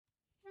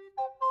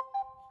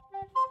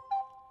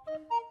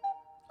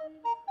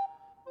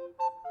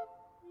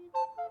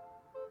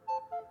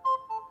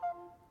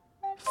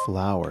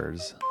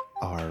Flowers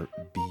are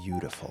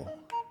beautiful.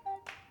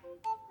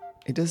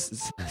 It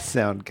does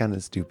sound kind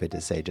of stupid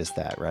to say just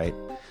that, right?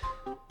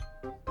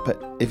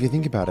 But if you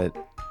think about it,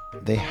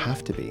 they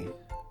have to be.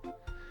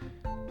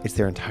 It's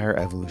their entire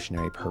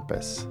evolutionary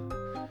purpose.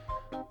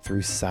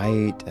 Through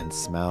sight and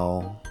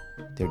smell,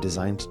 they're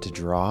designed to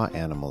draw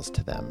animals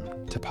to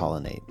them to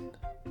pollinate.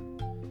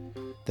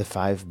 The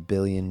 $5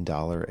 billion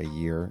a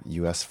year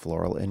U.S.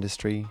 floral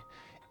industry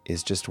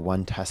is just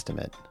one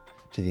testament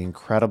to the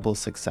incredible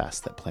success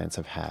that plants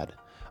have had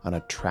on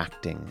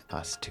attracting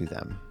us to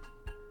them.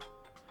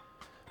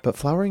 But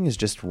flowering is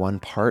just one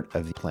part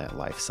of the plant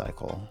life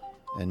cycle.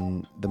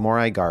 And the more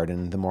I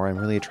garden, the more I'm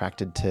really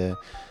attracted to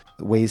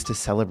ways to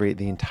celebrate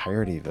the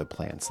entirety of a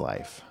plant's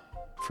life,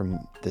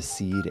 from the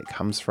seed it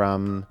comes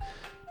from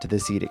to the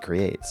seed it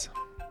creates.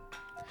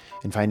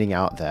 And finding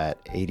out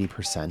that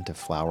 80% of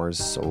flowers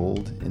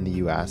sold in the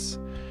US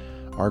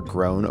are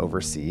grown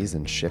overseas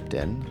and shipped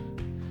in,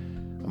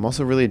 I'm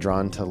also really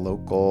drawn to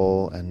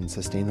local and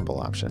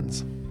sustainable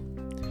options.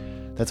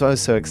 That's why I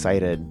was so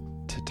excited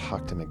to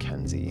talk to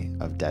Mackenzie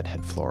of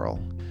Deadhead Floral.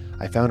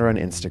 I found her on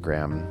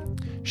Instagram.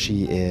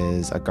 She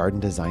is a garden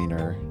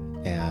designer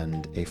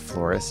and a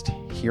florist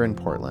here in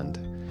Portland.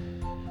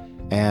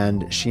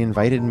 And she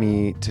invited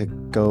me to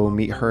go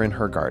meet her in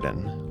her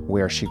garden,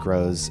 where she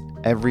grows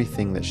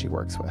everything that she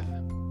works with.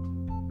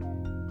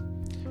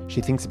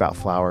 She thinks about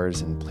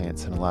flowers and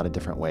plants in a lot of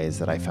different ways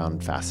that I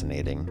found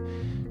fascinating,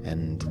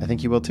 and I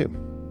think you will too.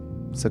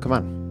 So come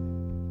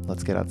on,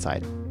 let's get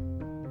outside.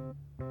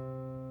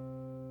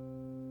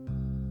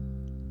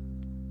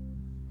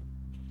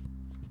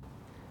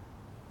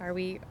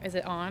 Is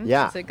it on?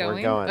 Yeah, is it going?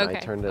 We're going. Okay. I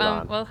turned it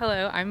on. Well,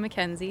 hello, I'm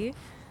Mackenzie.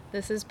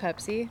 This is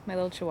Pepsi, my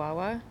little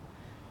chihuahua.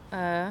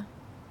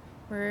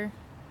 We're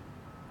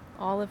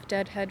all of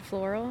Deadhead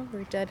Floral.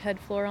 We're Deadhead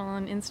Floral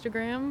on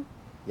Instagram.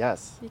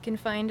 Yes. You can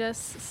find us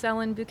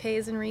selling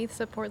bouquets and wreaths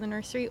at Portland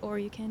Nursery, or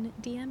you can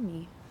DM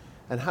me.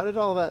 And how did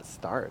all that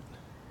start?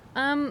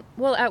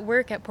 Well, at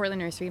work at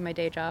Portland Nursery, my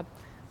day job,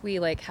 we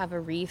have a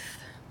wreath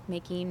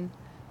making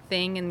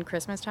thing in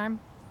Christmas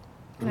time.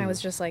 And I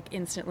was just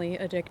instantly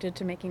addicted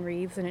to making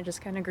wreaths, and it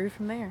just kind of grew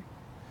from there.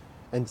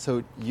 And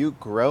so you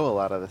grow a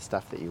lot of the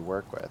stuff that you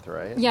work with,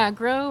 right? Yeah,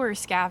 grow or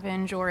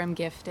scavenge or am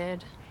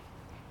gifted.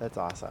 That's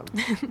awesome.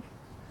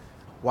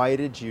 Why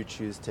did you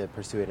choose to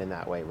pursue it in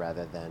that way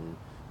rather than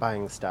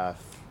buying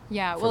stuff?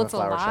 Yeah, from well, it's a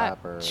flower lot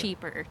shop or...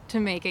 cheaper to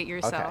make it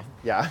yourself. Okay.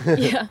 Yeah.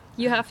 Yeah,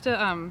 you have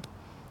to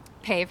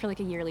pay for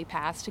a yearly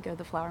pass to go to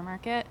the flower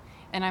market.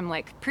 And I'm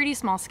pretty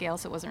small scale,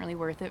 so it wasn't really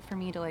worth it for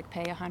me to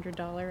pay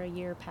 $100 a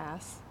year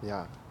pass.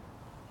 Yeah.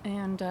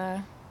 And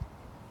I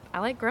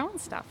like growing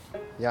stuff.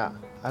 Yeah.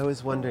 I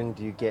was wondering,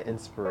 do you get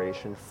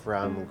inspiration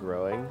from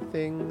growing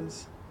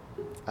things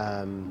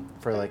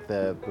for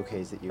the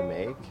bouquets that you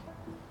make?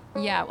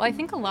 Yeah, well, I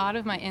think a lot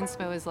of my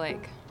inspo is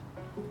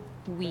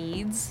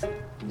weeds.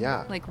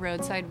 Yeah.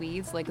 Roadside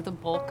weeds. The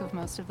bulk of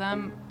most of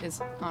them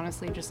is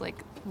honestly just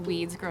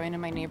weeds growing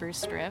in my neighbor's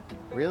strip.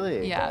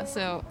 Really? Yeah,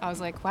 so I was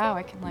wow,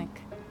 I can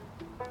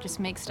just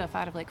make stuff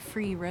out of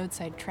free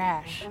roadside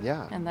trash.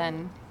 Yeah. And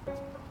then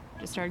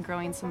just started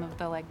growing some of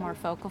the more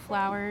focal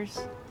flowers.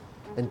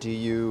 And do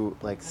you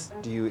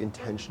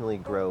intentionally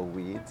grow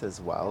weeds as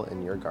well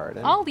in your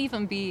garden? I'll leave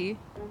them be.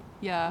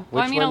 Yeah.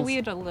 Well, I'll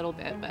weed a little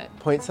bit, but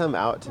point some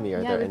out to me.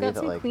 Are there we've any got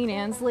that some Queen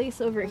Anne's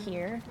lace over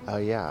here. Oh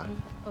yeah.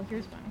 Oh,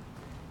 here's one.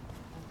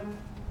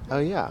 Oh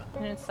yeah.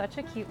 And it's such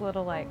a cute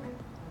little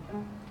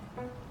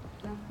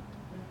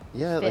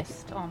yeah,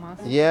 fist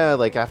almost. Yeah,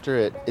 after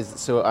it is.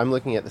 So I'm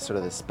looking at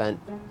the spent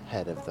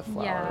head of the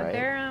flower, yeah, right?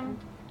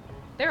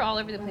 they're all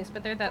over the place,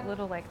 but they're that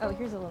little oh,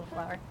 here's a little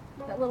flower,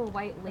 that little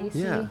white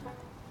lacy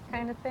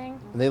kind of thing.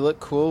 And they look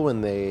cool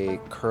when they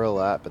curl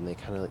up and they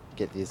kind of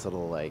get these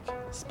little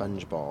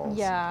sponge balls.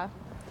 Yeah.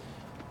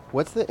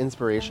 What's the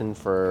inspiration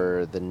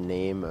for the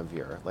name of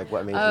your what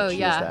made you choose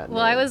that name?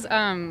 Well, I was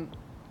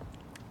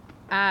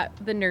at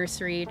the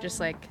nursery just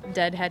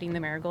deadheading the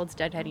marigolds.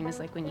 Deadheading is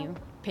when you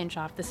pinch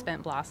off the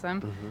spent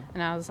blossom. Mm-hmm.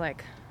 And I was oh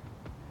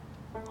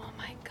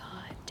my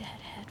god,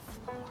 deadhead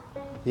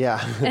floral.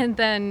 Yeah. And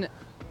then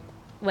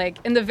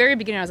in the very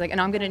beginning I was and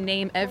I'm gonna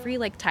name every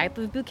type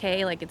of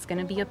bouquet, it's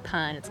gonna be a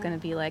pun. It's gonna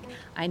be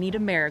I need a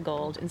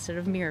marigold instead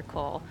of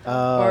miracle.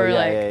 Oh, or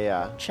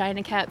yeah.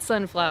 China cat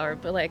sunflower.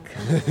 But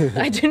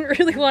I didn't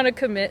really want to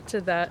commit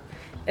to that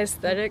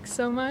aesthetic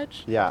so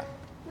much. Yeah.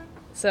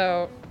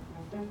 So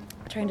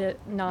trying to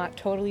not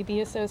totally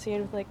be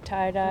associated with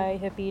tie-dye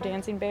hippie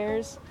dancing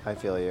bears. I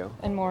feel you.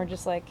 And more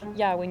just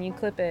when you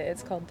clip it,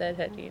 it's called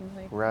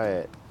deadheading.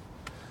 Right.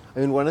 I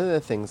mean, one of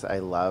the things I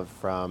love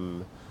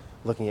from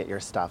looking at your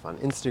stuff on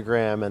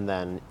Instagram and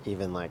then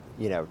even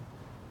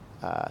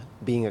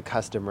being a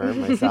customer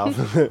myself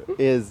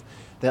is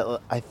that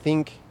I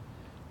think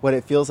what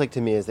it feels like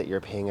to me is that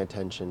you're paying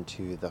attention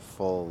to the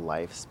full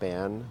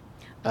lifespan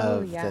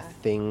of the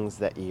things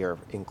that you're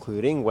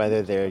including,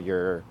 whether they're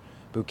your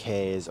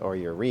bouquets or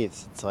your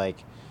wreaths. It's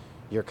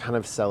you're kind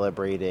of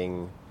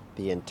celebrating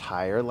the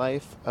entire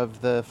life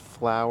of the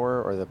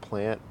flower or the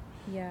plant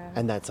Yeah.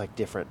 And that's like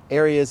different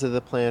areas of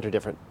the plant or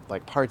different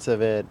like parts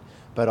of it,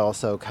 but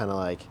also kind of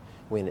like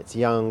when it's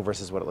young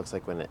versus what it looks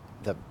like when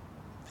the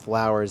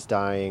flower's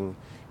dying.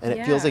 And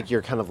it feels Yeah. like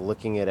you're kind of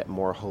looking at it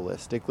more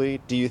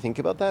holistically. Do you think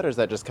about that, or is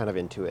that just kind of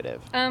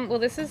intuitive? Well,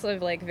 this is a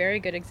like very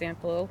good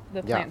example.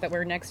 The Yeah. plant that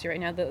we're next to right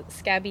now, the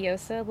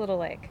scabiosa, little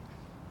like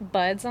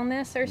buds on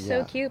this are so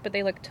Yeah. cute, but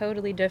they look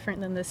totally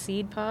different than the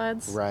seed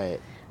pods. Right.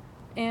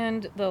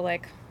 And the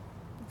like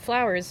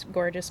flower is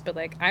gorgeous, but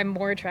like I'm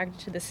more attracted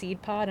to the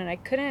seed pod, and I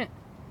couldn't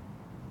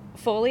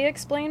fully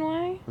explain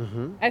why.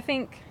 Mm-hmm. I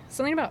think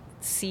something about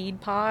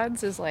seed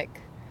pods is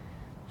like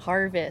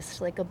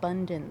harvest, like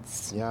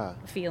abundance Yeah.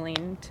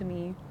 feeling to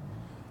me.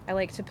 I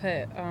like to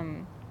put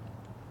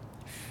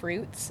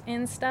fruits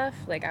in stuff.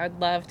 Like I would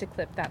love to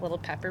clip that little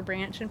pepper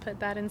branch and put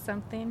that in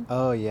something.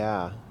 Oh,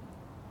 yeah.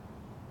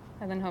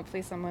 And then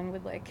hopefully someone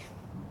would like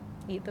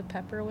eat the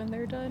pepper when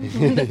they're done,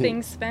 when the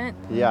thing's spent.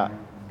 Yeah.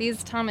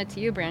 These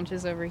tomatillo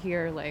branches over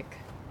here like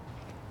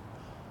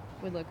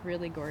would look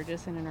really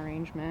gorgeous in an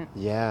arrangement.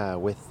 Yeah,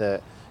 with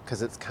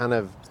because it's kind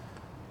of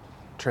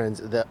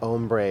the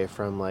ombre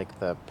from like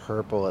the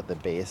purple at the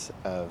base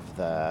of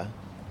the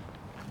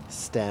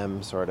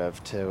stem sort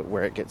of to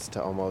where it gets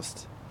to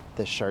almost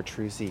the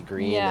chartreusey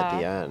green at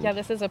the end. Yeah,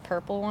 this is a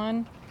purple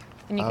one.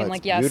 And you Oh, can it's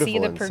like, see beautiful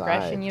the inside,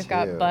 progression. You've too.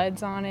 got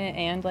buds on it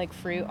and like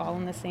fruit all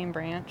in the same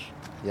branch.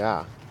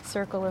 Yeah.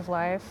 Circle of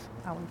life.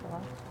 That one fell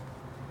off.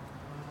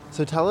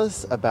 So tell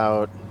us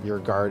about your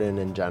garden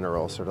in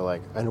general, sort of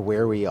like, and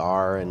where we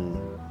are and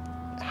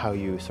how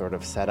you sort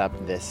of set up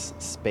this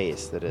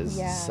space that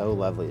is so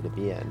lovely to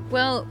be in.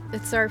 Well,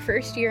 it's our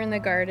first year in the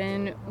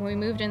garden. When we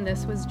moved in,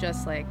 this was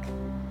just like,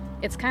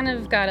 it's kind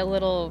of got a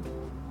little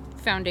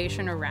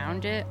foundation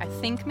around it. I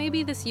think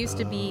maybe this used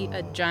to be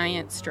a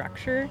giant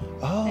structure.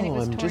 Oh, and it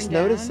was I'm torn just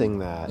down. Noticing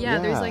that. Yeah,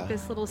 there's like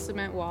this little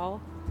cement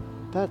wall.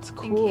 That's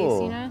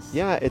cool. Encasing us.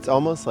 Yeah, it's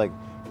almost like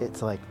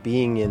it's like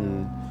being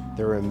in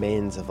the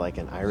remains of like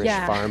an Irish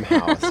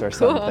farmhouse or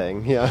Cool.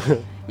 something. Yeah.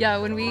 Yeah,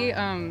 when we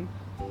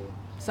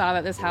saw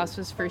that this house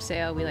was for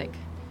sale, we like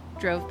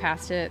drove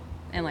past it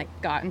and like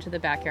got into the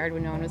backyard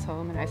when no one was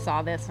home, and I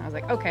saw this and I was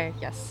like, okay,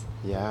 yes.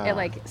 Yeah. It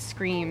like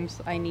screams,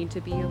 I need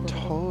to be a little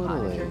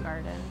cottager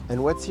garden.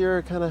 And what's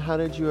your kind of, how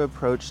did you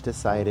approach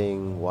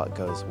deciding what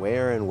goes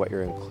where and what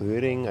you're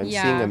including? I'm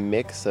seeing a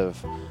mix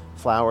of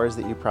flowers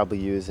that you probably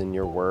use in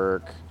your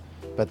work,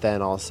 but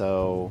then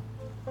also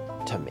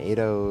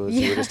tomatoes.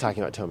 You were just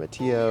talking about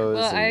tomatillos.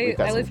 Well,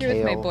 and I live here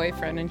with my kale.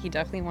 boyfriend, and he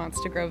definitely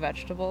wants to grow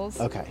vegetables.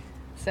 Okay.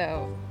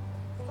 So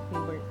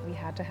we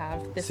had to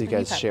have this. So you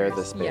many guys share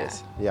the peppers.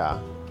 space. Yeah.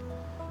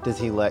 Does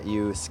he let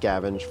you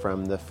scavenge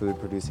from the food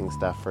producing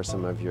stuff for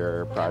some of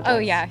your projects? Oh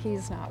yeah,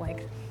 he's not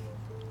like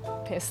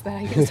pissed that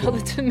I get all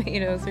the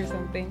tomatoes or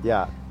something.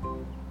 Yeah.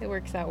 It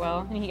works out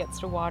well, and he gets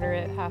to water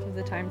it half of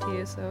the time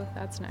too, so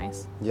that's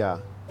nice. Yeah.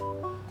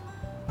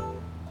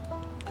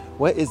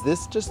 What is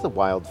this? Just the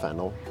wild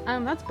fennel?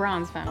 That's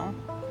bronze fennel.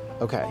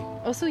 Okay.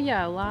 Also,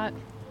 yeah, a lot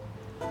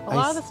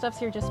of the stuff's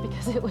here just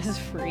because it was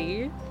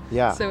free.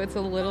 Yeah. So it's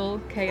a little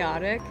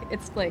chaotic.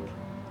 It's like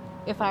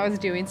if I was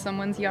doing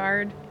someone's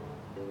yard,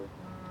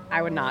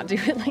 I would not do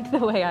it like the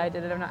way I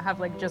did it. I would not have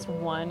like just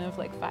one of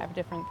like 5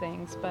 different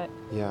things, but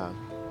Yeah.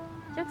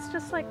 it's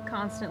just like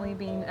constantly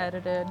being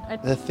edited.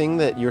 The thing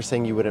that you're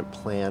saying, you wouldn't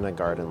plan a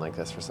garden like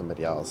this for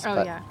somebody else. Oh,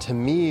 but yeah. to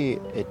me,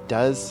 it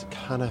does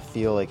kind of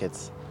feel like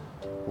it's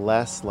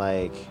less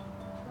like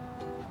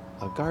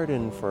a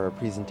garden for a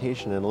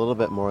presentation and a little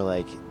bit more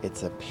like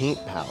it's a paint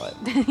palette.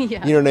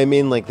 Yeah. You know what I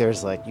mean? Like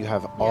there's like, you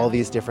have all Yeah.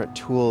 these different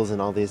tools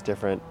and all these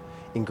different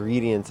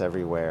ingredients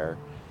everywhere.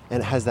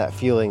 And it has that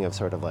feeling of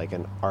sort of like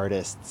an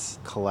artist's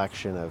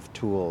collection of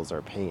tools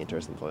or paint or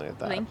something like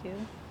that. Thank you.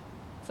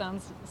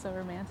 Sounds so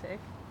romantic.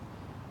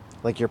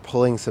 Like you're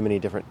pulling so many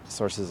different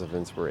sources of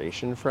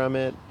inspiration from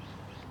it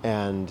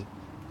and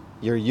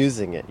you're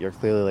using it. You're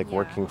clearly like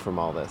working from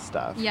all this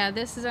stuff. Yeah,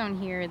 this zone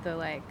here, the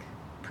like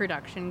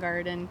production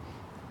garden,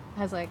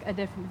 has like a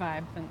different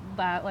vibe. And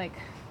that like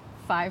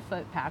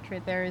 5-foot patch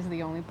right there is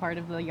the only part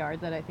of the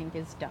yard that I think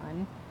is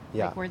done.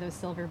 Yeah. Like where those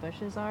silver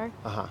bushes are.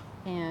 Uh-huh.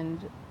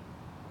 And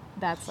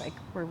that's like,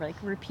 we're like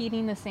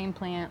repeating the same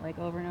plant like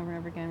over and over and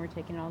over again. We're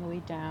taking it all the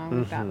way down.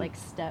 We've got like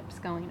steps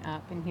going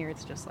up, and here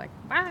it's just like,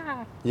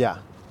 ah! Yeah,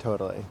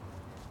 totally.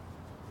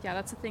 Yeah,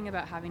 that's the thing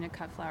about having a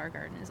cut flower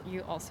garden is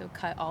you also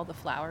cut all the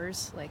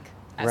flowers like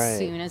as Right.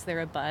 soon as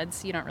they're a bud,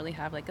 so you don't really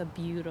have like a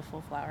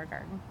beautiful flower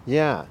garden.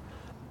 Yeah.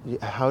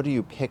 How do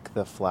you pick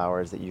the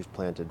flowers that you've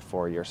planted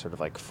for your sort of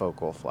like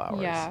focal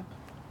flowers? Yeah.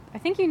 I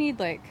think you need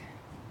like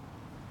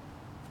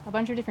a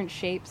bunch of different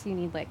shapes. You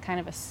need like kind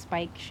of a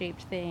spike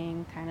shaped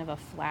thing, kind of a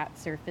flat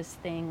surface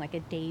thing, like a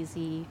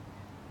daisy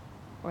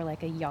or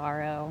like a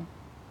yarrow.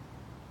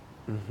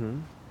 Mm-hmm.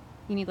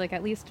 You need like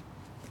at least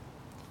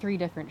 3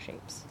 different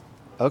shapes.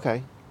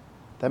 Okay.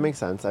 That makes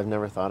sense. I've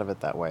never thought of it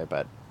that way,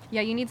 but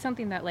Yeah, you need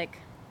something that like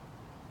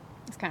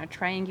is kind of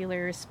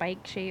triangular,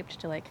 spike shaped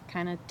to like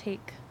kind of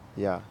take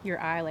yeah. your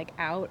eye like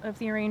out of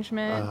the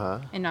arrangement Uh-huh.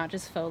 and not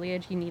just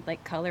foliage. You need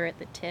like color at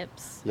the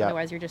tips. Yeah.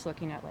 Otherwise you're just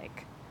looking at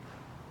like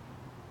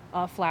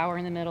a flower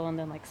in the middle and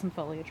then like some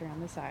foliage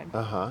around the side.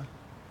 Uh-huh.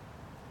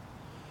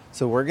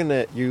 So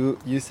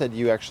you said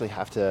you actually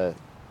have to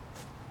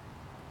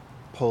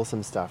pull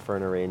some stuff for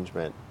an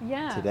arrangement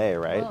today,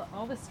 right? Well,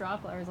 all the straw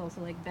flowers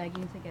also like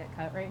begging to get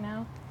cut right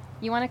now.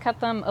 You want to cut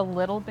them a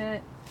little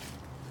bit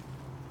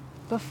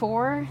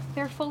before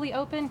they're fully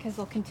open because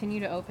they'll continue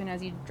to open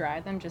as you dry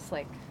them, just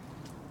like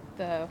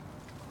the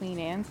Queen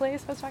Anne's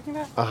lace I was talking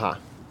about. Uh-huh.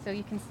 So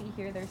you can see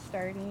here they're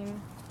starting.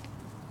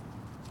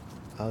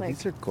 Oh, like,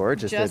 these are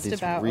gorgeous. They're just these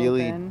about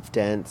really open.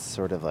 dense,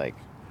 sort of like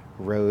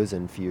rose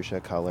and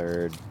fuchsia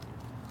colored.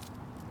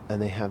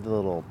 And they have the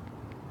little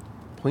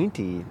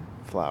pointy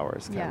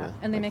flowers, kind of. Yeah,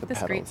 and they like make the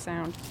this great petals.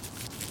 sound.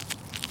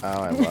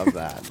 Oh, I love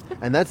that.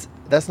 And that's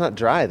not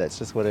dry. That's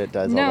just what it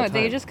does all the No, time.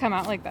 they just come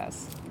out like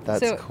this. That's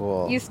so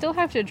cool. You still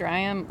have to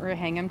dry them or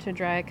hang them to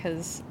dry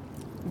because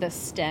the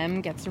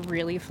stem gets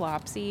really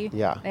flopsy.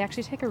 Yeah. They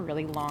actually take a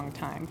really long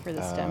time for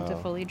the stem to Oh.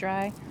 fully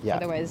dry. Yeah.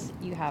 Otherwise,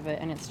 you have it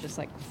and it's just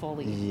like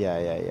fully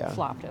Yeah.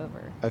 flopped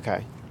over.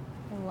 Okay.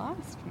 I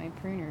lost my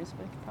pruners,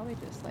 but I could probably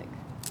just like...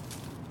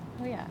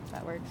 Oh yeah,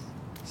 that works.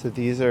 So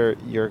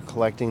you're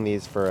collecting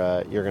these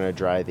for, you're going to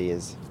dry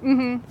these.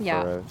 Mm-hmm,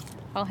 yeah. For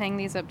I'll hang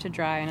these up to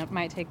dry, and it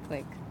might take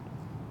like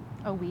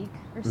a week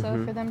or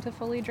so for them to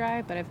fully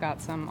dry, but I've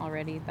got some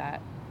already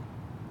that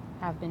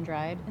have been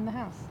dried in the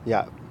house.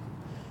 yeah.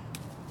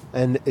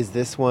 And is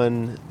this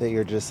one that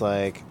you're just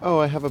like, oh,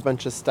 I have a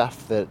bunch of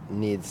stuff that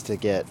needs to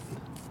get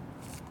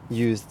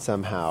used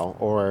somehow?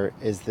 Or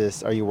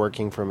are you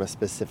working from a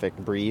specific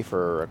brief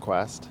or a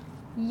request?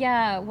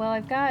 Yeah, well,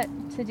 I've got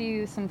to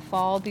do some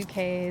fall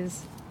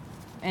bouquets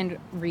and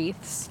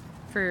wreaths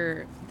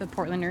for the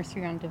Portland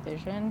Nursery on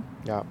Division.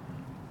 Yeah.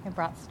 I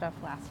brought stuff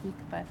last week,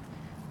 but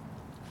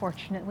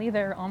fortunately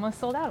they're almost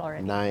sold out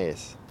already.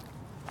 Nice.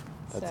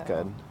 That's So-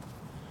 good.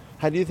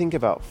 How do you think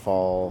about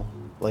fall?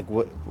 Like,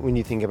 when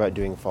you think about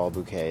doing fall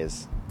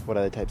bouquets, what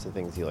are the types of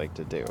things you like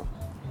to do?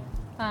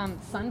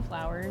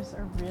 Sunflowers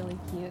are really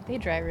cute. They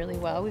dry really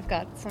well. We've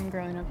got some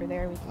growing over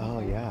there. Oh,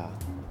 yeah.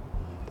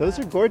 Those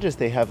are gorgeous.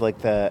 They have like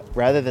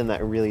rather than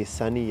that really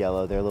sunny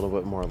yellow, they're a little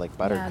bit more like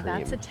buttercream. Yeah,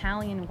 that's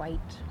Italian white,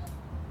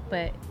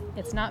 but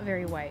it's not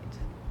very white.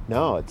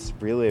 No, it's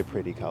really a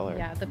pretty color.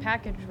 Yeah, the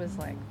package was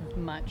like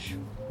much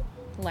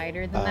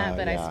lighter than that,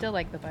 but yeah. I still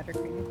like the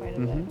buttercream quite a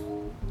Mhm. bit.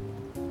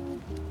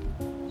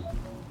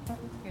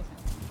 Here's one.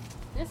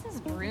 This is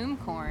broom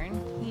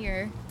corn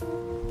here.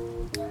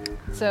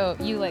 So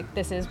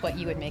this is what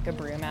you would make a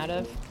broom out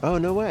of. Oh,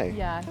 no way.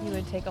 Yeah, you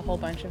would take a whole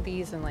bunch of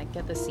these and like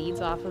get the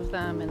seeds off of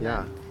them and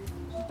Yeah.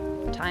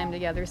 then tie them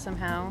together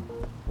somehow.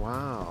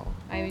 Wow.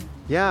 I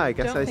Yeah, I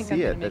guess don't I think see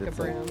I'm it. gonna That make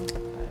a it's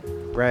like,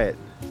 broom. right.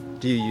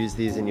 Do you use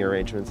these in your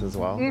arrangements as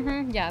well?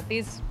 Yeah,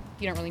 these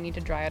you don't really need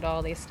to dry at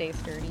all. They stay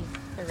sturdy.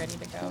 They're ready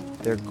to go.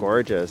 They're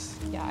gorgeous.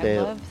 Yeah, I They-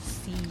 love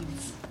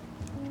seeds.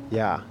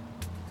 Yeah.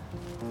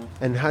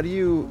 And how do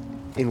you,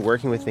 in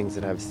working with things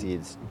that have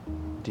seeds,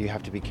 do you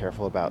have to be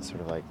careful about sort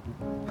of like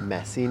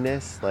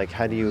messiness? Like,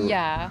 how do you?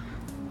 Yeah.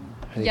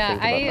 How do you Yeah,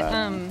 think about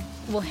I that?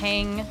 will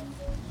hang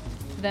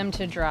them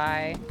to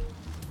dry,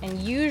 and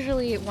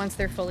usually once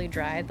they're fully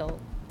dried, they'll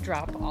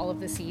drop all of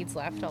the seeds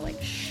left. I'll like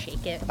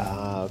shake it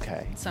Ah,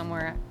 okay.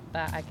 somewhere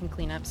that I can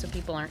clean up so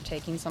people aren't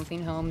taking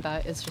something home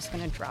that is just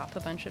going to drop a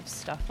bunch of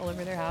stuff all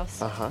over their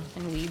house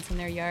and weeds in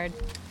their yard.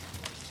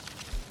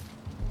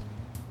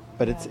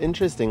 But it's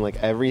interesting.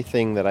 Like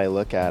everything that I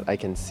look at, I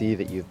can see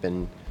that you've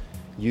been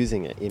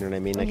using it. You know what I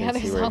mean? I Yeah, can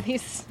see there's where. all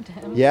these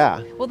stems.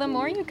 Yeah. Well, the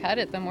more you cut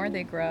it, the more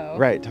they grow.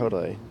 Right.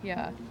 Totally.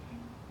 Yeah.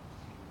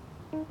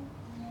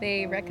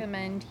 They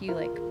recommend you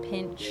like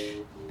pinch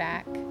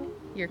back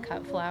your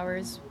cut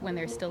flowers when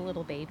they're still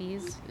little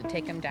babies.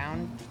 Take them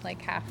down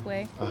like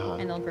halfway,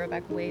 and they'll grow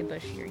back way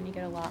bushier, and you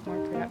get a lot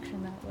more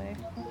production that way.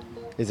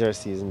 Is there a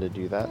season to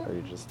do that, or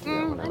you just do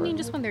that whenever? I mean,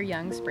 just when they're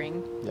young,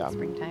 Yeah.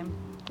 springtime.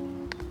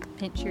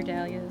 Pinch your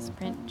dahlias,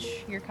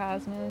 pinch your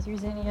cosmos, your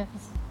zinnias.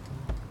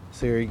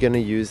 So you're gonna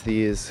use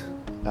these,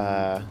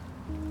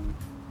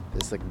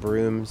 this like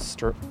broom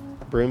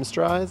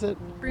straw, is it?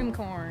 Broom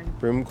corn.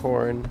 Broom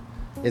corn.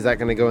 Is that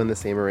gonna go in the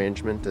same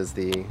arrangement as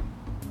the?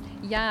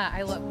 Yeah,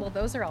 I love. Well,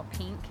 those are all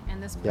pink,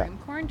 and this Yeah. broom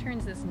corn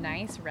turns this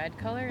nice red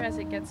color as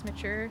it gets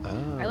mature.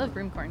 I Ah. love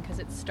broom corn because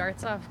it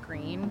starts off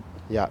green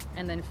Yeah.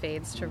 and then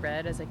fades to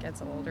red as it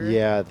gets older.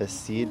 Yeah, the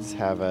seeds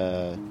have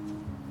a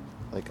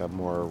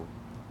more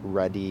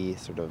ruddy,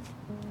 sort of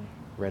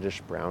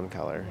reddish brown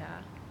color. Yeah.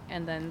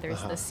 And then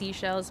there's the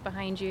seashells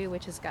behind you,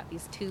 which has got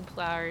these tube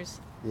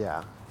flowers.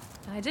 Yeah.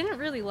 And I didn't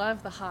really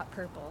love the hot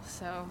purple,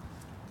 so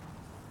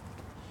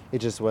It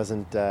just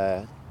wasn't.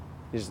 It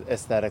just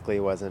aesthetically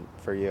wasn't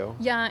for you.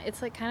 yeah,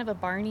 it's like kind of a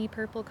Barney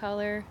purple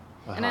color.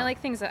 And I Uh-huh. like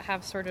things that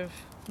have sort of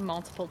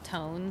multiple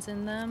tones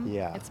in them.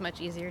 Yeah. It's much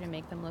easier to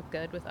make them look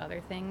good with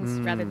other things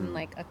rather than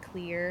like a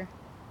clear,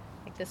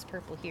 like this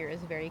purple here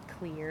is very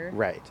clear.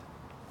 Right.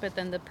 But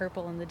then the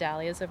purple in the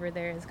dahlias over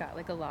there has got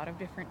like a lot of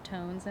different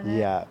tones in it.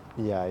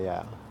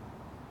 Yeah.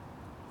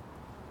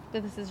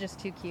 But this is just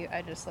too cute.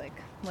 I just like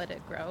let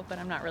it grow, but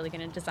I'm not really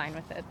going to design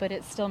with it. But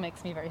it still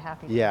makes me very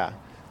happy. to Yeah. do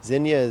it.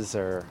 Zinnias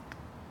are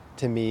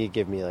to me,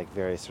 give me like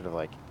very sort of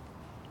like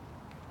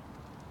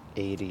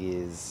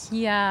 80s,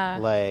 Yeah.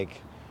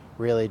 like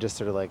really just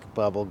sort of like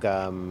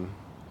bubblegum,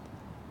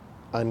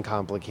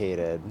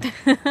 uncomplicated,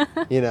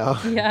 you know?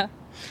 Yeah,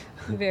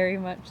 very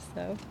much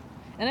so.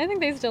 And I think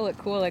they still look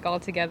cool, like all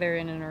together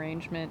in an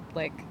arrangement,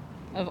 like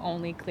of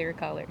only clear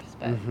colors,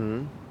 but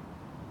Mm-hmm.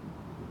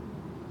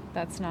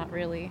 that's not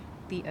really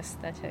the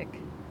aesthetic.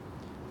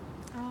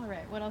 All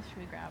right, what else should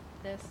we grab?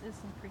 This is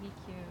some pretty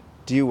cute.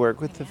 Do you work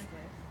with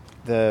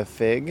the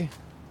fig?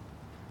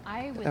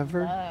 I would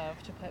ever?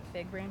 love to put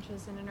fig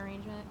branches in an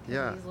arrangement. 'Cause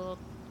Yeah. these little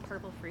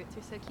purple fruits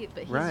are so cute,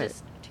 but he's Right.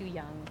 just too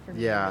young for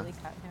me Yeah. to really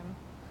cut him.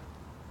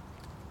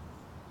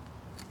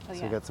 Oh, So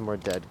yeah. we got some more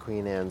dead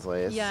Queen Anne's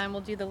lace. Yeah, and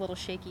we'll do the little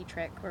shaky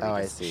trick where Oh, we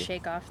I just see.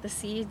 shake off the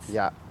seeds.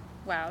 Yeah.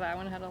 Wow, that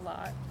one had a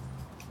lot.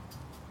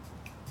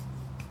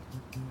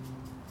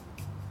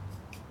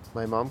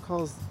 My mom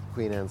calls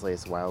Queen Anne's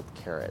lace wild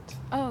carrot,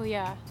 Oh,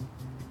 yeah.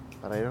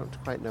 but I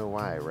don't quite know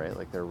why, right?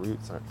 Like their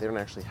roots they don't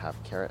actually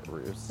have carrot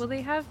roots. Well,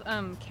 they have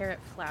carrot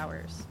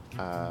flowers.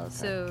 Okay.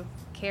 So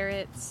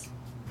carrots,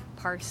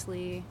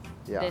 parsley,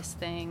 Yeah. this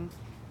thing,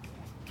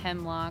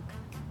 hemlock,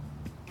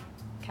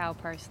 cow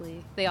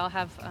parsley. They all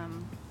have,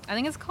 I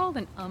think it's called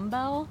an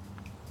umbel,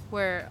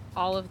 where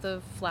all of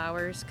the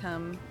flowers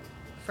come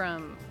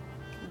from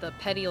the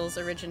petioles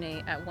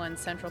originate at one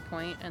central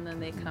point and then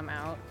they come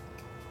out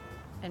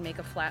and make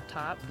a flat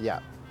top. Yeah.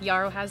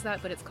 Yarrow has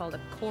that, but it's called a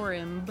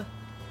corymb,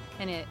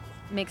 and it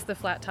makes the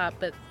flat top,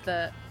 but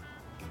the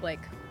like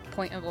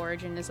point of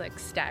origin is like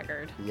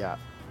staggered. Yeah.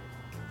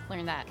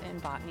 Learned that in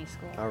botany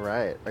school. All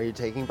right. Are you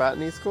taking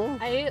botany school?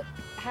 I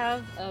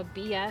have a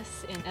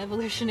BS in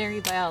evolutionary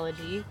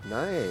biology,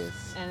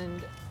 Nice.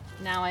 and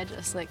now I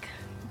just like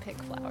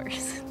pick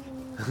flowers.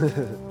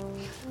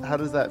 How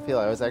does that feel?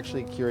 I was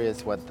actually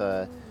curious what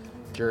the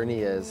journey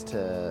is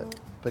to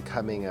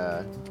becoming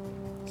a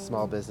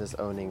small business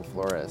owning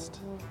florist.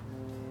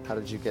 How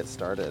did you get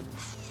started?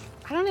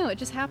 I don't know, it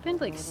just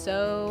happened like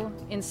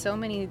in so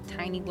many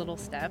tiny little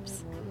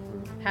steps.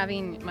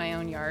 Having my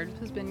own yard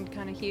has been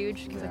kind of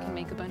huge because I Yeah. can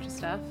make a bunch of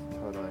stuff.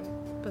 Totally.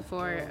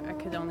 Before I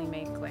could only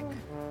make like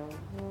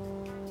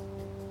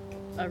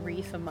a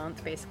wreath a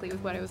month basically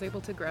with what I was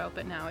able to grow,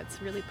 but now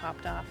it's really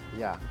popped off.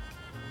 Yeah.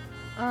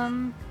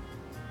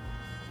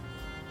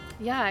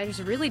 Yeah, I just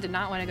really did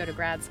not want to go to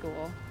grad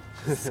school.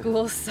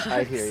 School sucks.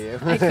 I hear you.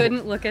 I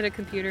couldn't look at a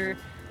computer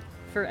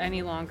for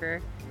any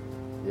longer.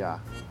 Yeah.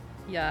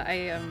 Yeah,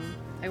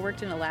 I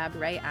worked in a lab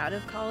right out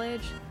of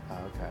college, Oh,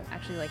 okay.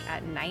 actually like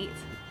at night,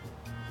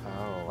 Oh,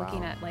 wow.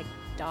 looking at like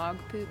dog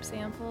poop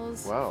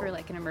samples Whoa. for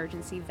like an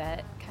emergency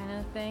vet kind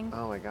of thing.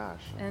 Oh my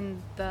gosh.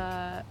 And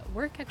the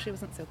work actually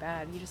wasn't so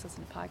bad. You just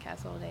listen to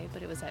podcasts all day,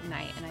 but it was at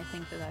night, and I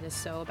think that is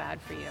so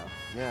bad for you.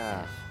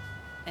 Yeah.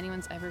 If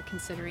anyone's ever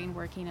considering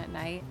working at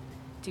night,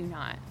 do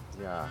not.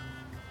 Yeah.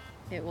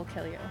 It will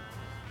kill you.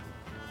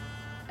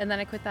 And then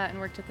I quit that and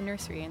worked at the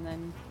nursery, and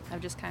then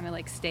I've just kind of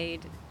like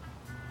stayed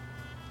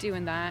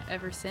doing that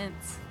ever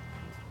since.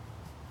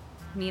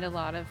 Meet a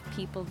lot of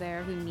people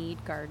there who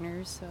need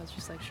gardeners, so I was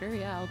just like, sure,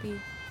 yeah, I'll be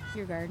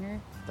your gardener.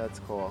 That's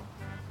cool.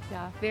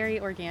 Yeah, very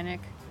organic.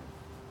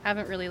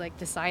 Haven't really like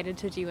decided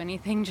to do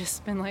anything,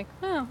 just been like,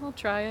 oh, I'll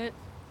try it.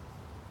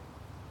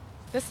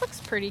 This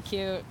looks pretty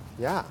cute.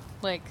 Yeah.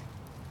 Like,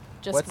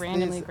 just What's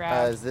randomly these,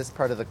 grabbed. is this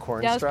part of the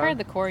corn Yeah, it's straw? part of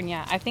the corn,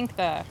 yeah. I think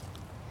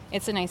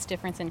it's a nice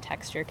difference in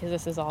texture because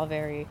this is all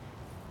very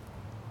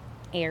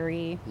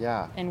airy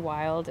Yeah. and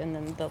wild, and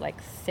then the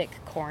like thick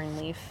corn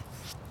leaf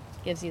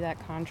gives you that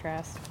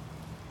contrast.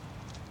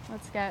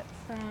 Let's get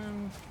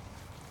some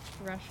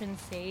Russian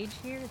sage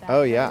here. That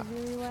Oh, yeah. goes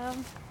really well.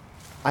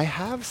 I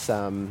have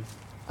some.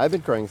 I've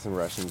been growing some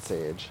Russian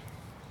sage.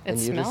 It And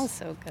you smells just-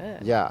 so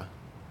good. Yeah.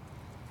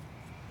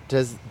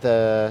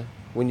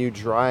 When you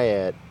dry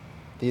it,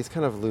 these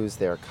kind of lose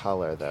their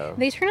color though.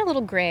 They turn a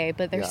little gray,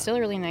 but they're Yeah. still a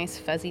really nice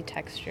fuzzy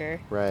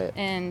texture. Right.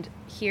 And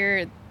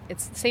here,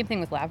 it's the same thing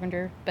with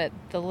lavender, but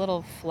the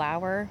little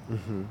flower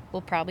Mm-hmm.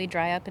 will probably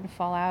dry up and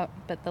fall out,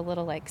 but the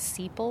little like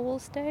sepal will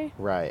stay.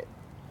 Right.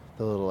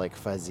 The little like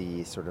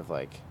fuzzy sort of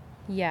like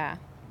Yeah.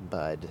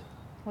 bud.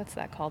 What's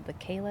that called? The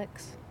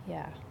calyx?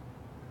 Yeah.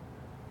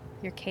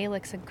 Your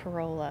calyx and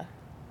corolla.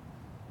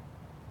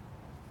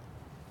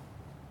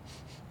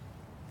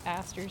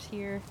 Asters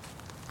here.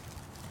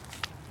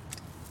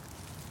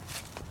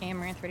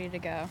 Amaranth ready to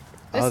go.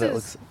 Oh, that is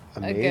looks a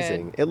good,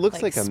 amazing. It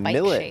looks like a spike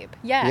millet. shape.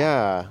 Yeah.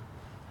 Yeah.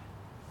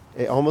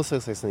 It almost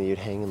looks like something you'd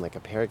hang in like a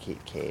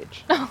parakeet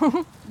cage.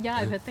 Yeah,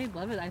 I bet they'd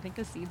love it. I think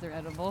the seeds are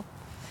edible.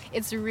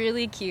 It's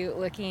really cute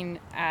looking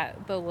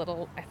at the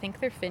little, I think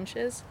they're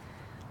finches,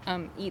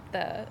 eat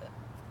the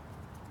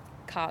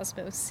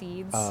cosmos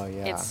seeds. Oh,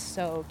 yeah. It's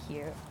so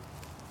cute.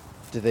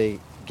 Do they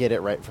get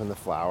it right from the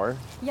flower?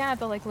 Yeah,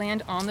 they'll like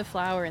land on the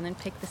flower and then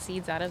pick the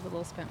seeds out of the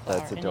little spent flower.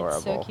 That's And it's so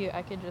adorable. cute.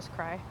 I could just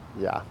cry.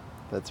 Yeah,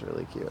 that's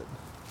really cute.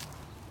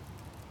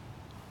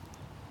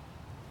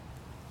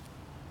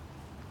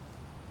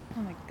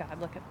 Oh my god,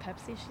 look at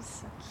Pepsi. She's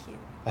so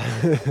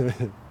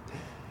cute.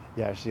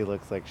 Yeah, she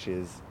looks like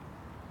she's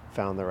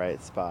found the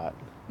right spot.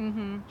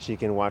 Mm-hmm. She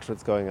can watch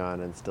what's going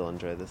on and still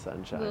enjoy the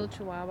sunshine. Little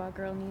Chihuahua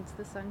girl needs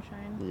the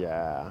sunshine.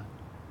 Yeah.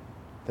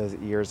 Those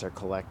ears are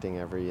collecting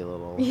every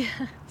little, Yeah.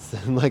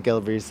 like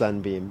every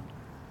sunbeam.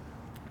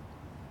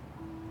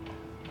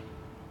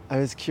 I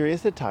was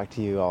curious to talk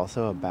to you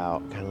also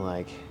about kind of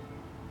like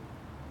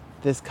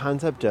this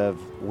concept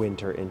of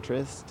winter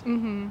interest.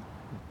 Mm-hmm.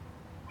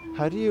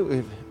 How do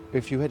you,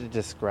 if you had to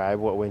describe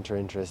what winter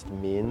interest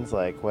means,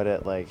 like what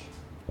it like,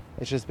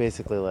 it's just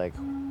basically like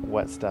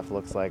what stuff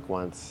looks like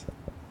once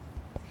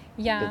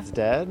it's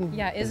dead?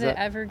 Yeah, is it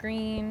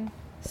evergreen?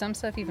 Some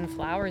stuff even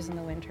flowers in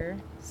the winter,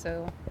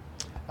 so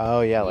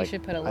oh yeah, you like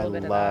should put a little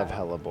bit of I love that.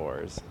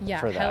 hellebores. Yeah,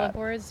 for that.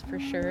 hellebores for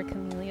sure.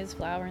 Camellias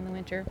flower in the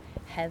winter.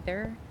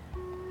 Heather's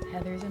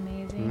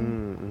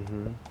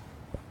amazing.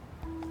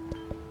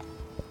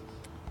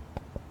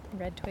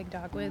 Red twig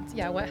dogwoods.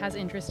 Yeah, what has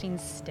interesting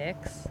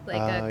sticks? Like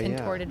a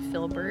contorted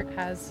filbert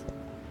has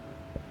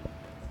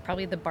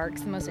probably the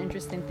bark's the most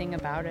interesting thing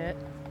about it.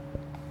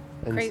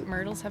 And Crepe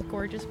myrtles have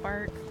gorgeous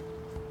bark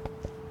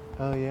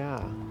oh yeah.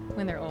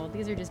 when they're old.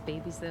 These are just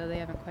babies though. They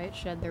haven't quite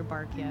shed their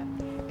bark yet.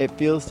 It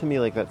feels to me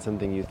like that's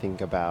something you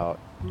think about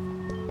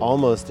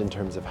almost in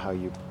terms of how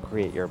you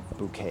create your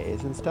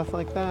bouquets and stuff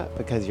like that,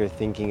 because you're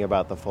thinking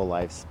about the full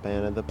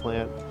lifespan of the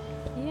plant.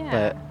 Yeah.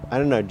 But I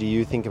don't know, do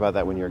you think about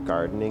that when you're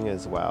gardening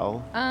as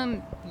well?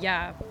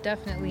 Yeah,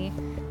 definitely.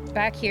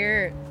 Back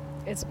here,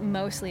 it's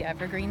mostly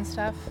evergreen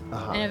stuff,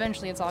 and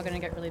eventually it's all going to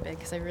get really big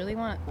because I really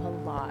want a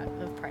lot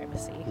of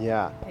privacy.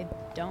 Yeah. I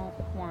don't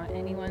want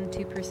anyone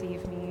to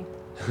perceive me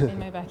in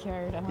my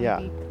backyard. I want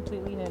to be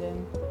completely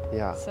hidden.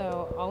 Yeah.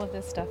 So all of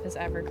this stuff is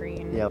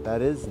evergreen. Yeah,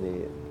 that is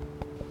neat.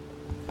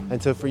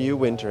 And so for you,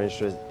 winter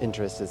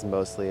interest is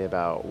mostly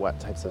about what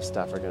types of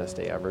stuff are going to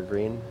stay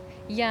evergreen?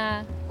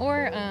 Yeah,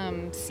 or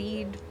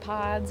seed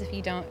pods if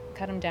you don't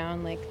cut them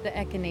down. Like the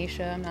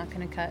echinacea, I'm not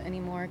going to cut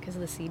anymore because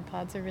the seed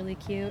pods are really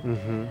cute.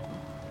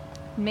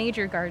 Mm-hmm.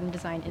 Major garden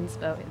design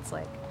inspo. It's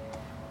like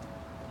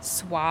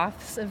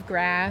swaths of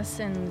grass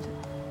and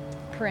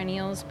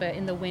perennials, but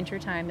in the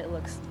wintertime it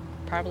looks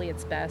probably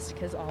its best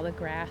because all the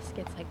grass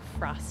gets like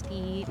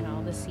frosty and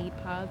all the seed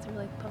pods are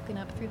like poking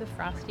up through the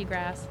frosty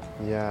grass.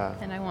 Yeah.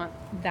 And I want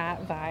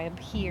that vibe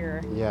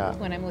here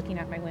when I'm looking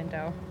out my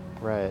window.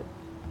 Right.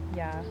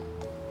 Yeah.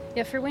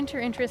 Yeah, for winter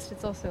interest,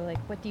 it's also like,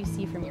 what do you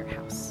see from your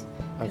house?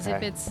 Because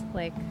if it's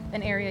like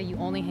an area you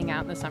only hang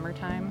out in the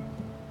summertime,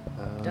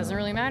 it doesn't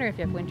really matter if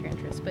you have winter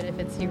interest. But if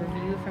it's your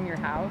view from your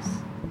house,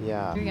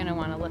 you're going to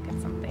want to look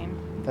at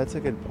something. That's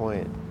a good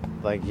point.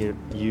 Like,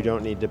 you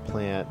don't need to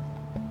plant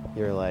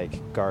your,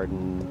 like,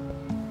 garden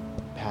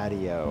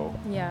patio.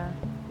 Yeah.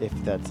 If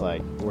that's,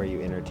 like, where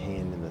you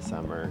entertain in the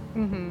summer.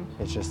 Mm-hmm.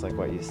 It's just, like,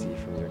 what you see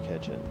from your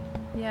kitchen.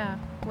 Yeah.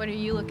 What are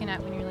you looking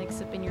at when you're like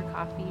sipping your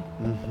coffee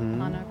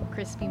on a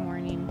crispy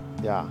morning?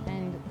 Yeah.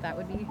 And that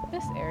would be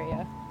this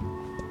area,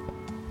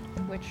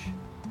 which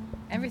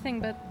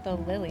everything but the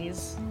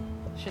lilies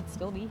should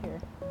still be here.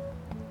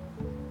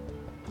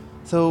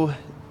 So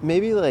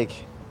maybe like,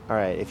 all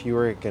right, if you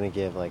were going to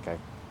give like a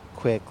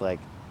quick, like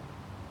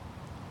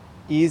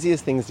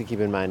easiest things to keep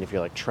in mind if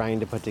you're like trying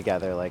to put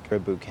together like a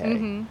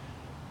bouquet,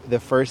 the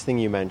first thing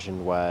you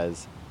mentioned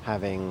was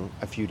having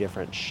a few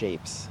different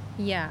shapes.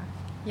 Yeah.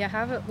 Yeah,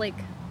 have it like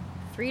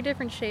 3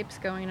 different shapes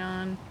going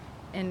on,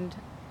 and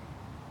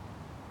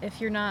if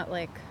you're not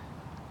like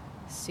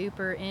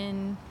super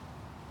in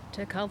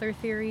to color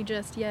theory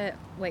just yet,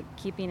 like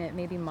keeping it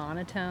maybe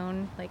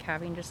monotone, like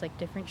having just like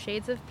different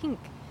shades of pink,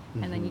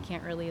 and then you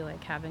can't really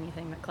like have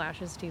anything that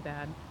clashes too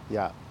bad.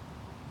 Yeah.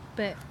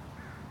 But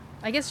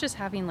I guess just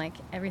having like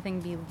everything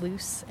be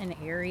loose and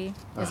airy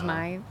is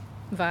my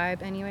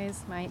vibe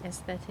anyways, my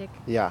aesthetic.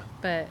 Yeah.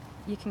 But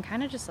you can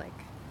kind of just like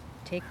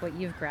take what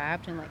you've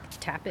grabbed and like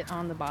tap it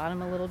on the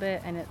bottom a little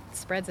bit, and it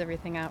spreads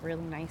everything out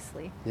really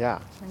nicely.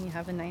 Yeah. And you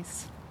have a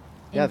nice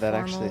that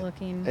actually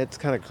looking it's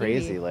kind of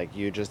crazy cutie. like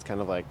you just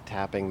kind of like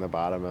tapping the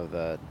bottom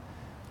of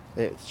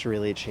it's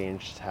really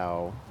changed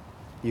how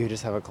you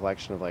just have a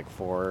collection of like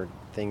 4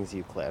 things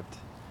you clipped,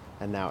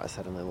 and now it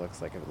suddenly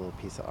looks like a little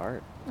piece of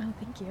art. Oh,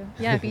 thank you.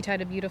 Yeah, if you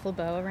tied a beautiful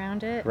bow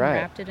around it Right. and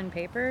wrapped it in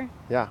paper,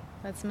 Yeah.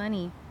 that's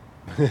money.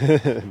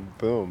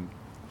 Boom.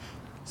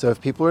 So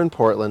if people are in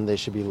Portland, they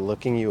should be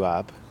looking you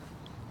up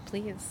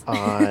Please.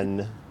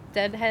 on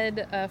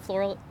Deadhead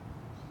Floral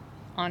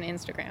on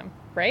Instagram,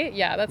 right?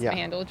 Yeah, that's my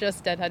handle.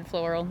 Just Deadhead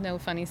Floral. No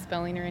funny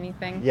spelling or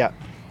anything. Yeah.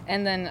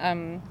 And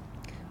then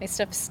my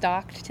stuff's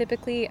stocked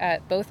typically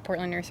at both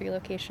Portland Nursery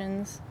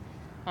locations,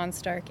 on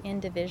Stark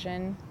and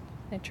Division.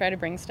 I try to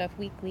bring stuff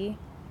weekly.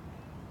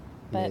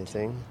 But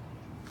Amazing.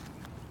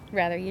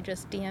 rather you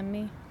just DM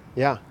me.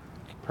 Yeah.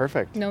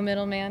 Perfect. No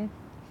middleman.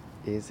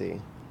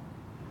 Easy.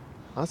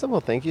 Awesome.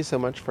 Well, thank you so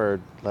much for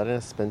letting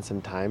us spend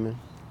some time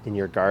in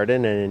your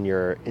garden and in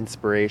your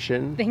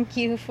inspiration. Thank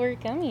you for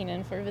coming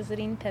and for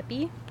visiting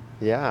Peppy.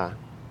 Yeah.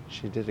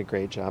 She did a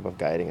great job of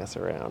guiding us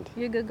around.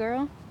 You a good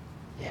girl?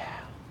 Yeah.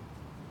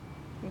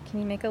 Can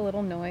you make a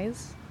little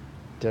noise?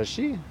 Does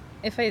she?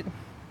 If I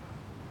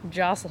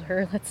jostle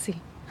her, let's see.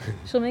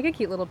 She'll make a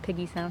cute little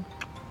piggy sound.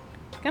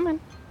 Come on.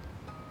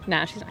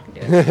 Nah, she's not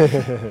gonna do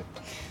it.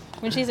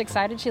 When she's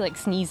excited, she like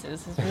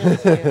sneezes. It's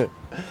really cute.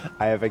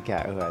 I have a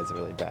cat who has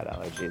really bad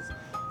allergies.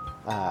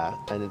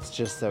 And it's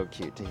just so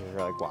cute to hear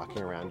her like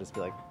walking around, just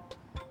be like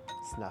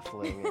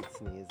snuffling and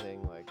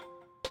sneezing. Like,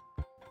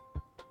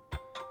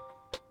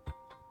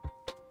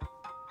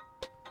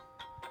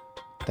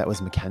 that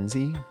was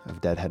Mackenzie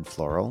of Deadhead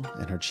Floral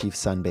and her chief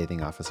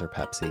sunbathing officer,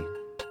 Pepsi.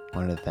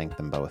 Wanted to thank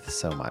them both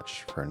so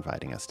much for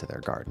inviting us to their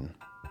garden.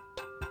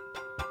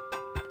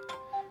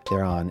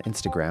 They're on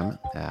Instagram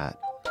at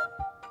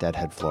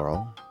Deadhead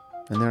Floral,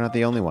 and they're not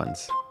the only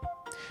ones.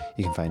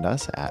 You can find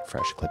us at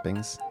Fresh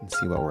Clippings and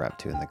see what we're up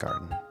to in the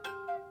garden.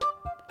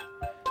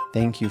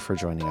 Thank you for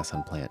joining us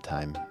on Plant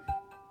Time.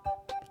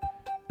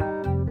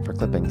 For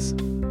Clippings,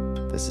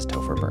 this is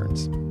Topher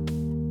Burns.